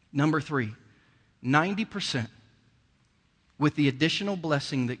 Number 3, 90% with the additional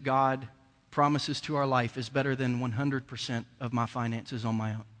blessing that God promises to our life is better than 100% of my finances on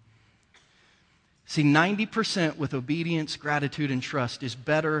my own. See, 90% with obedience, gratitude, and trust is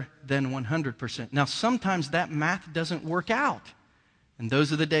better than 100%. Now, sometimes that math doesn't work out. And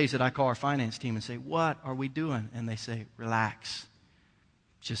those are the days that I call our finance team and say, what are we doing? And they say, relax.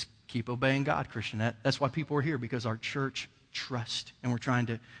 Just keep obeying God, Christian. That's why people are here, because our church trusts, and we're trying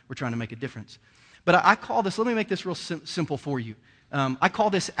to make a difference. But I call this, let me make this real simple for you. I call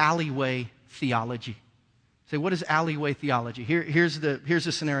this alleyway theology. Say, what is alleyway theology? Here's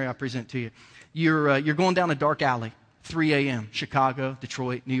the scenario I present to you. You're going down a dark alley, 3 a.m., Chicago,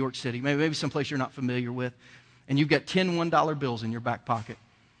 Detroit, New York City, maybe someplace you're not familiar with, and you've got 10 $1 bills in your back pocket.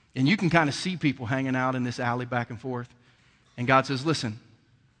 And you can kind of see people hanging out in this alley back and forth. And God says, listen,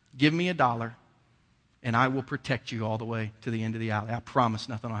 give me $1, and I will protect you all the way to the end of the alley. I promise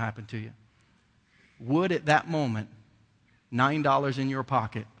nothing will happen to you. Would at that moment, $9 in your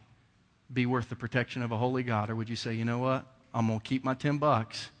pocket be worth the protection of a holy God? Or would you say, you know what, I'm going to keep my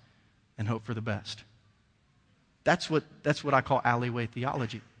 $10 and hope for the best? That's what I call alleyway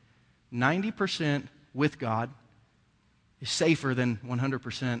theology. 90% with God is safer than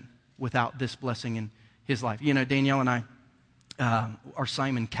 100% without this blessing in his life. Danielle and I are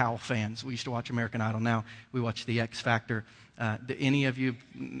Simon Cowell fans. We used to watch American Idol. Now we watch The X Factor. Do any of you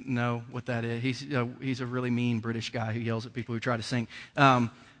know what that is? He's a really mean British guy who yells at people who try to sing.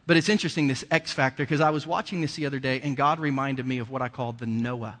 But it's interesting, this X Factor, because I was watching this the other day, and God reminded me of what I call the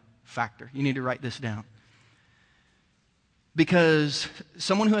Noah factor. You need to write this down. Because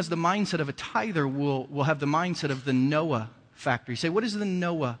someone who has the mindset of a tither will have the mindset of the Noah factor. You say, what is the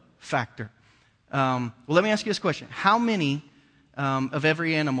Noah factor? Well, let me ask you this question. How many of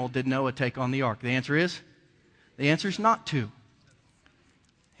every animal did Noah take on the ark? The answer is not 2.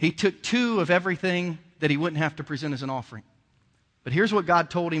 He took 2 of everything that he wouldn't have to present as an offering. But here's what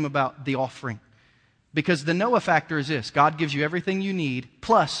God told him about the offering. Because the Noah factor is this: God gives you everything you need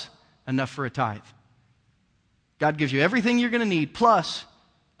plus enough for a tithe. God gives you everything you're going to need plus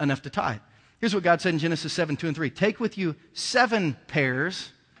enough to tithe. Here's what God said in Genesis 7, 2 and 3. Take with you 7 pairs.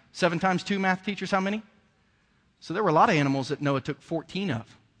 7 times 2, math teachers, how many? So there were a lot of animals that Noah took 14 of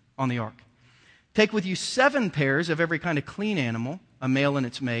on the ark. Take with you 7 pairs of every kind of clean animal, a male and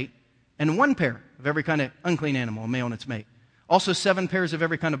its mate, and 1 pair of every kind of unclean animal, a male and its mate. Also 7 pairs of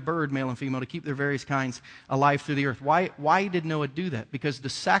every kind of bird, male and female, to keep their various kinds alive through the earth. Why did Noah do that? Because the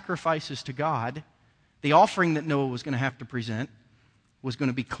sacrifices to God, the offering that Noah was going to have to present, was going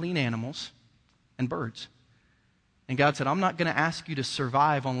to be clean animals and birds. And God said, I'm not going to ask you to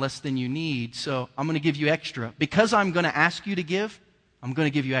survive on less than you need, so I'm going to give you extra. Because I'm going to ask you to give, I'm going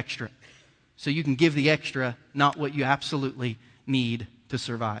to give you extra. So you can give the extra, not what you absolutely need to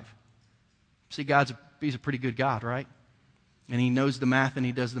survive. See, He's a pretty good God, right? And He knows the math, and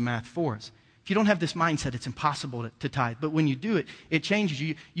He does the math for us. If you don't have this mindset, it's impossible to tithe. But when you do it, it changes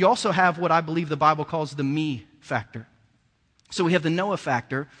you. You also have what I believe the Bible calls the me factor. So we have the Noah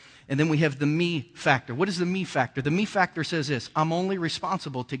factor, and then we have the me factor. What is the me factor? The me factor says this: I'm only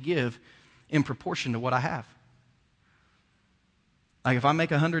responsible to give in proportion to what I have. Like if I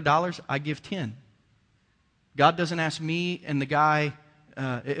make $100, I give 10. God doesn't ask me and the guy,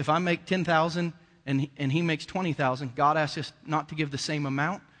 if I make 10,000 and he makes 20,000, God asks us not to give the same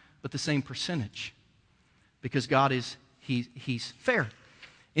amount, but the same percentage. Because God He's fair.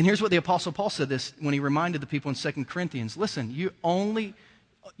 And here's what the Apostle Paul said this when he reminded the people in 2 Corinthians. Listen,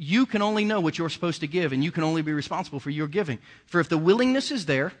 you can only know what you're supposed to give, and you can only be responsible for your giving. For if the willingness is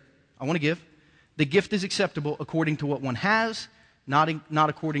there, I want to give, the gift is acceptable according to what one has, not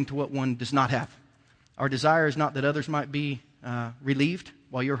according to what one does not have. Our desire is not that others might be relieved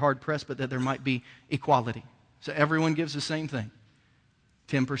while you're hard-pressed, but that there might be equality. So everyone gives the same thing,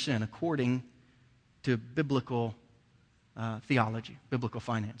 10%, according to biblical theology, biblical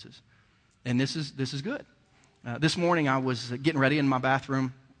finances. And this is good. This morning I was getting ready in my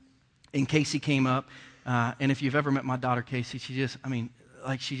bathroom, and Casey came up. And if you've ever met my daughter, Casey, she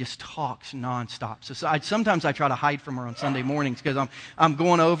just talks nonstop. So sometimes I try to hide from her on Sunday mornings because I'm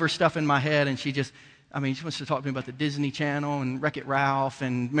going over stuff in my head, and she wants to talk to me about the Disney Channel and Wreck-It Ralph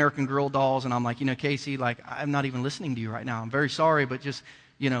and American Girl dolls. And I'm like, Casey, I'm not even listening to you right now. I'm very sorry, but just,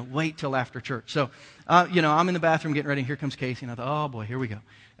 wait till after church. So, I'm in the bathroom getting ready, and here comes Casey. And I thought, oh, boy, here we go.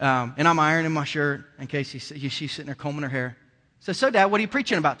 And I'm ironing my shirt, and Casey, she's sitting there combing her hair. Says, so, Dad, what are you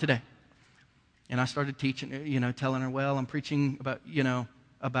preaching about today? And I started teaching, telling her, well, I'm preaching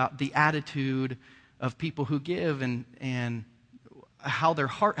about the attitude of people who give and how their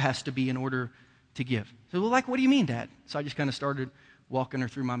heart has to be in order to give. So, well, what do you mean, Dad? So I just kind of started walking her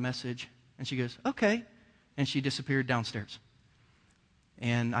through my message, and she goes, okay. And she disappeared downstairs.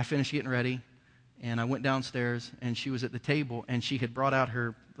 And I finished getting ready, and I went downstairs, and she was at the table, and she had brought out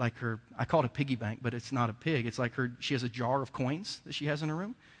her, I call it a piggy bank, but it's not a pig. It's she has a jar of coins that she has in her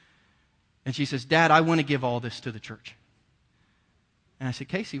room. And she says, Dad, I want to give all this to the church. And I said,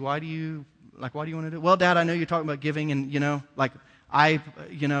 Casey, why do you want to do it? Well, Dad, I know you're talking about giving, and, I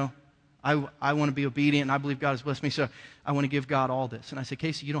want to be obedient, and I believe God has blessed me, so I want to give God all this. And I said,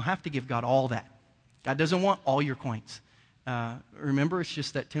 Casey, you don't have to give God all that. God doesn't want all your coins. Remember, it's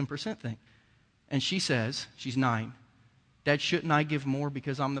just that 10% thing. And she says, she's 9, Dad, shouldn't I give more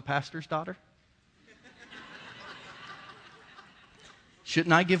because I'm the pastor's daughter?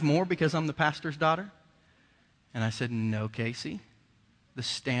 Shouldn't I give more because I'm the pastor's daughter? And I said, no, Casey. The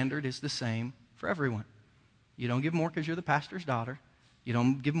standard is the same for everyone. You don't give more because you're the pastor's daughter. You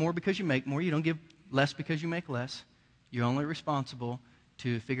don't give more because you make more. You don't give less because you make less. You're only responsible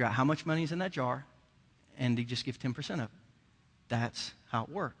to figure out how much money is in that jar and to just give 10% of it. That's how it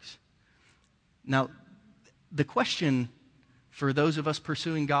works. Now, the question for those of us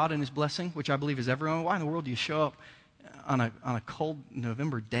pursuing God and His blessing, which I believe is everyone, why in the world do you show up on a cold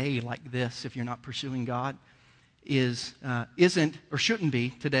November day like this if you're not pursuing God? Isn't or shouldn't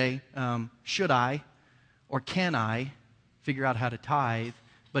be today, should I or can I figure out how to tithe?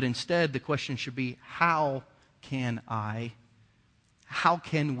 But instead, the question should be, how can I? How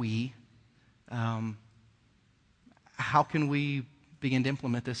can we? How can we begin to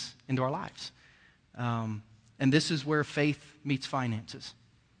implement this into our lives? And this is where faith meets finances.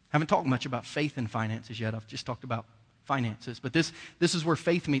 I haven't talked much about faith and finances yet. I've just talked about finances. But this is where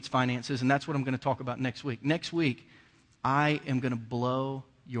faith meets finances, and that's what I'm going to talk about next week. Next week, I am going to blow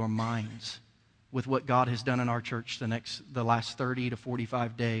your minds with what God has done in our church the last 30 to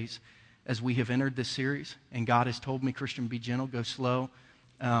 45 days as we have entered this series. And God has told me, Christian, be gentle, go slow.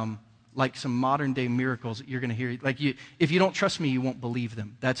 Like some modern day miracles that you're going to hear. If you don't trust me, you won't believe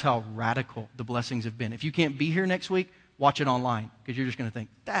them. That's how radical the blessings have been. If you can't be here next week, watch it online, because you're just going to think,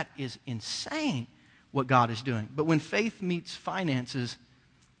 that is insane what God is doing. But when faith meets finances,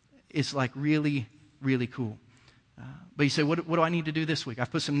 it's really, really cool. But you say, what do I need to do this week?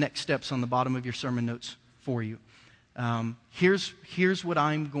 I've put some next steps on the bottom of your sermon notes for you. Here's what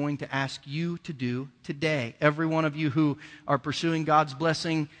I'm going to ask you to do today. Every one of you who are pursuing God's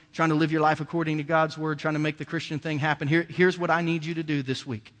blessing, trying to live your life according to God's word, trying to make the Christian thing happen, here's what I need you to do this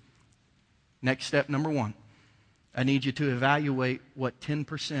week. Next step, number 1. I need you to evaluate what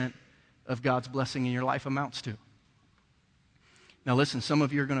 10% of God's blessing in your life amounts to. Now listen, some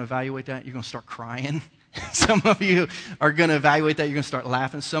of you are going to evaluate that. You're going to start crying. Some of you are going to evaluate that. You're going to start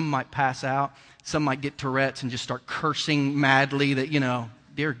laughing. Some might pass out. Some might get Tourette's and just start cursing madly that,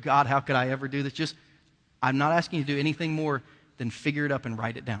 dear God, how could I ever do this? I'm not asking you to do anything more than figure it up and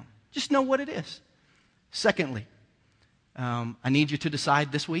write it down. Just know what it is. Secondly, I need you to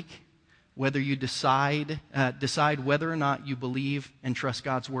decide this week whether you decide whether or not you believe and trust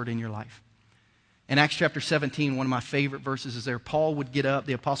God's word in your life. In Acts chapter 17, one of my favorite verses is there. Paul would get up.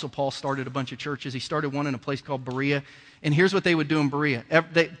 The Apostle Paul started a bunch of churches. He started one in a place called Berea. And here's what they would do in Berea.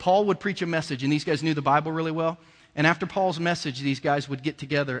 Paul would preach a message, and these guys knew the Bible really well. And after Paul's message, these guys would get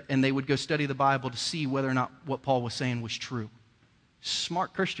together, and they would go study the Bible to see whether or not what Paul was saying was true.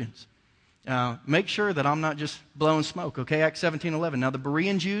 Smart Christians. Make sure that I'm not just blowing smoke, okay? Acts 17:11. Now the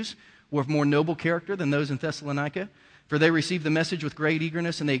Berean Jews were of more noble character than those in Thessalonica, for they received the message with great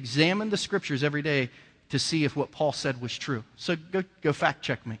eagerness, and they examined the Scriptures every day to see if what Paul said was true. So go fact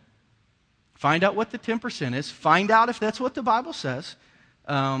check me. Find out what the 10% is. Find out if that's what the Bible says.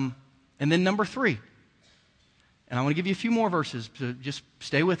 And then number 3. And I want to give you a few more verses, so just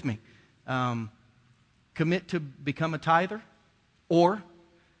stay with me. Commit to become a tither, or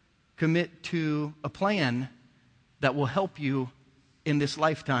commit to a plan that will help you in this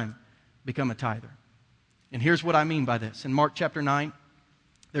lifetime become a tither. And here's what I mean by this. In Mark chapter 9,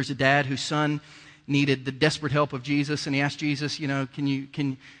 there's a dad whose son needed the desperate help of Jesus, and he asked Jesus, can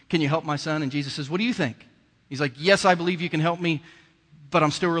you help my son? And Jesus says, what do you think? He's like, yes, I believe you can help me, but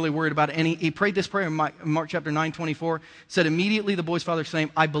I'm still really worried about it. And he prayed this prayer in Mark chapter 9:24, said, immediately the boy's father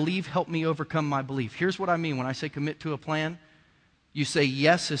saying, I believe, help me overcome my belief. Here's what I mean when I say commit to a plan. You say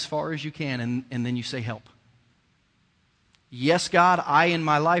yes as far as you can, and then you say help. Yes, God, I in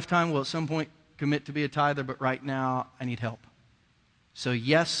my lifetime will at some point commit to be a tither, but right now I need help. So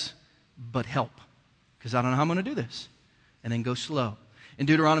yes, but help, because I don't know how I'm going to do this. And then go slow. In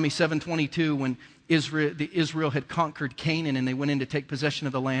Deuteronomy 7:22, when Israel had conquered Canaan and they went in to take possession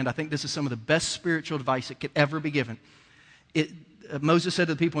of the land, I think this is some of the best spiritual advice that could ever be given. Moses said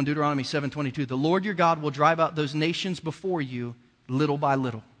to the people in Deuteronomy 7:22, the Lord your God will drive out those nations before you little by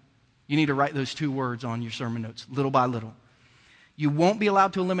little. You need to write those 2 words on your sermon notes, little by little. You won't be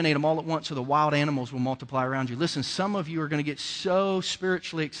allowed to eliminate them all at once, or the wild animals will multiply around you. Listen, some of you are going to get so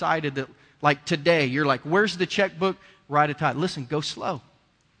spiritually excited that, like today, you're like, where's the checkbook? Write a tithe. Listen, go slow.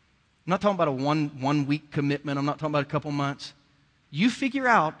 I'm not talking about a one week commitment. I'm not talking about a couple months. You figure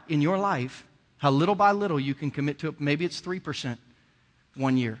out in your life how little by little you can commit to it. Maybe it's 3%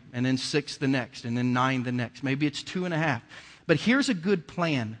 one year, and then 6 the next, and then 9 the next. Maybe it's 2.5. But here's a good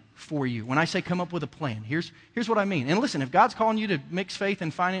plan for you. When I say come up with a plan, here's what I mean. And listen, if God's calling you to mix faith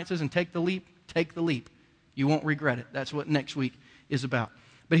and finances and take the leap, take the leap. You won't regret it. That's what next week is about.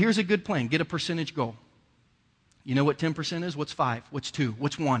 But here's a good plan. Get a percentage goal. You know what 10% is? What's 5? What's 2?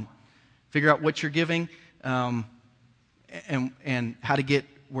 What's 1? Figure out what you're giving and how to get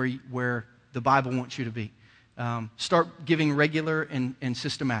where the Bible wants you to be. Start giving regular and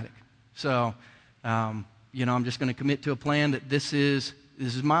systematic. So, I'm just going to commit to a plan that this is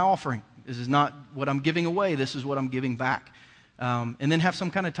my offering. This is not what I'm giving away. This is what I'm giving back. And then have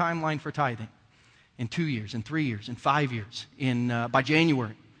some kind of timeline for tithing. In 2 years, in 3 years, in 5 years, by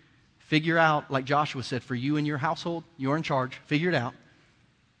January. Figure out, like Joshua said, for you and your household, you're in charge. Figure it out.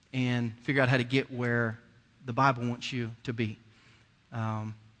 And figure out how to get where the Bible wants you to be.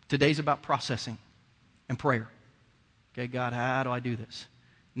 Today's about processing and prayer. Okay, God, how do I do this?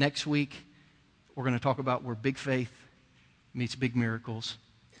 Next week, we're going to talk about where big faith meets big miracles.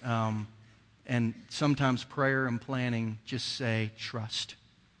 And sometimes prayer and planning just say trust.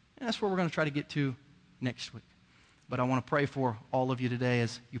 And that's where we're going to try to get to next week. But I want to pray for all of you today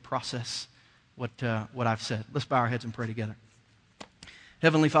as you process what I've said. Let's bow our heads and pray together.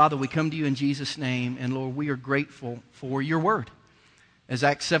 Heavenly Father, we come to you in Jesus' name, and Lord, we are grateful for your word. As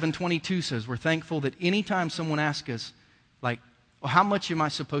Acts 7:22 says, we're thankful that anytime someone asks us, like, well, how much am I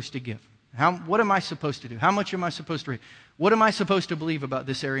supposed to give? What am I supposed to do? How much am I supposed to read? What am I supposed to believe about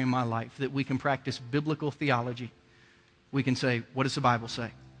this area in my life? That we can practice biblical theology. We can say, what does the Bible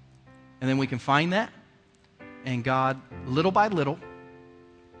say? And then we can find that, and God, little by little,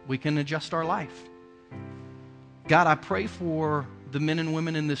 we can adjust our life. God, I pray for the men and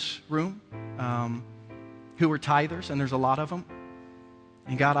women in this room who are tithers, and there's a lot of them.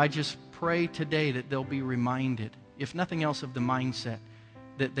 And God, I just pray today that they'll be reminded, if nothing else, of the mindset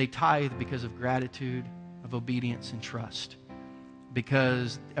that they tithe because of gratitude, of obedience, and trust.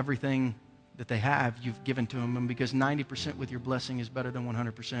 Because everything that they have, you've given to them, and because 90% with your blessing is better than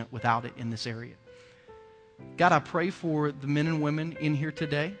 100% without it in this area. God, I pray for the men and women in here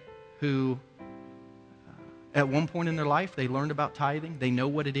today who at one point in their life, they learned about tithing. They know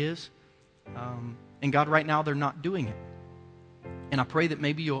what it is. And God, right now they're not doing it. And I pray that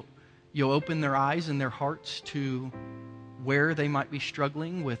maybe you'll open their eyes and their hearts to where they might be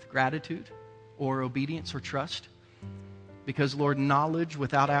struggling with gratitude or obedience or trust. Because, Lord, knowledge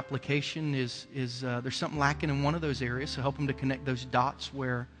without application is there's something lacking in one of those areas. So help them to connect those dots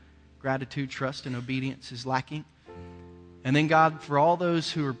where gratitude, trust, and obedience is lacking. And then, God, for all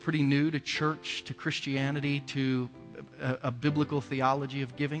those who are pretty new to church, to Christianity, to a biblical theology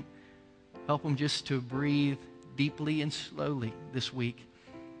of giving, help them just to breathe deeply and slowly this week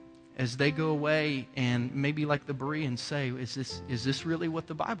as they go away and maybe like the Bereans say, is this really what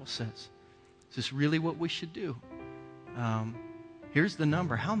the Bible says? Is this really what we should do? Here's the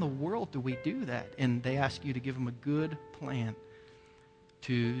number. How in the world do we do that? And they ask you to give them a good plan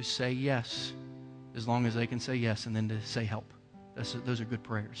to say yes, as long as they can say yes, and then to say help. Those are good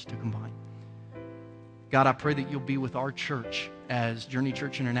prayers to combine. God, I pray that you'll be with our church as Journey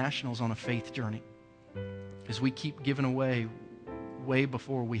Church International is on a faith journey. As we keep giving away way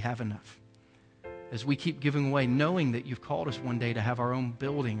before we have enough. As we keep giving away, knowing that you've called us one day to have our own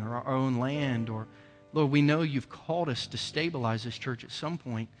building or our own land, or Lord, we know you've called us to stabilize this church at some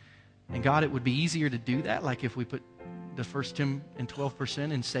point. And God, it would be easier to do that, like if we put the first 10 and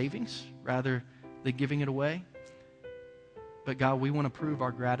 12% in savings rather than giving it away. But God, we want to prove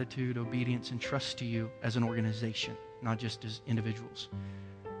our gratitude, obedience, and trust to you as an organization, not just as individuals.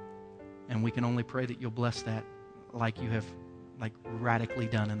 And we can only pray that you'll bless that like you have radically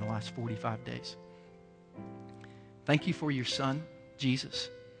done in the last 45 days. Thank you for your Son, Jesus.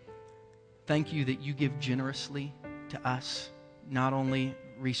 Thank you that you give generously to us, not only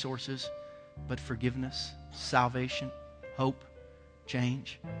resources, but forgiveness, salvation, hope,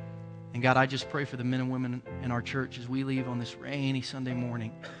 change. And God, I just pray for the men and women in our church as we leave on this rainy Sunday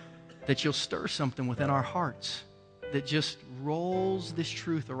morning, that you'll stir something within our hearts that just rolls this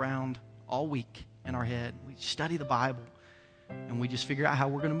truth around all week in our head. We study the Bible, and we just figure out how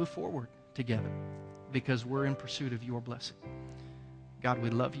we're going to move forward together because we're in pursuit of your blessing. God, we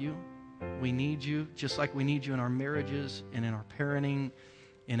love you. We need you just like we need you in our marriages and in our parenting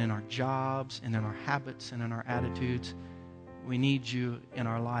and in our jobs and in our habits and in our attitudes. We need you in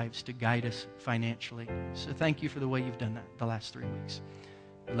our lives to guide us financially. So thank you for the way you've done that the last 3 weeks.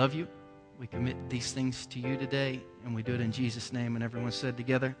 We love you. We commit these things to you today, and we do it in Jesus' name. And everyone said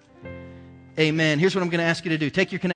together, amen. Here's what I'm going to ask you to do. Take your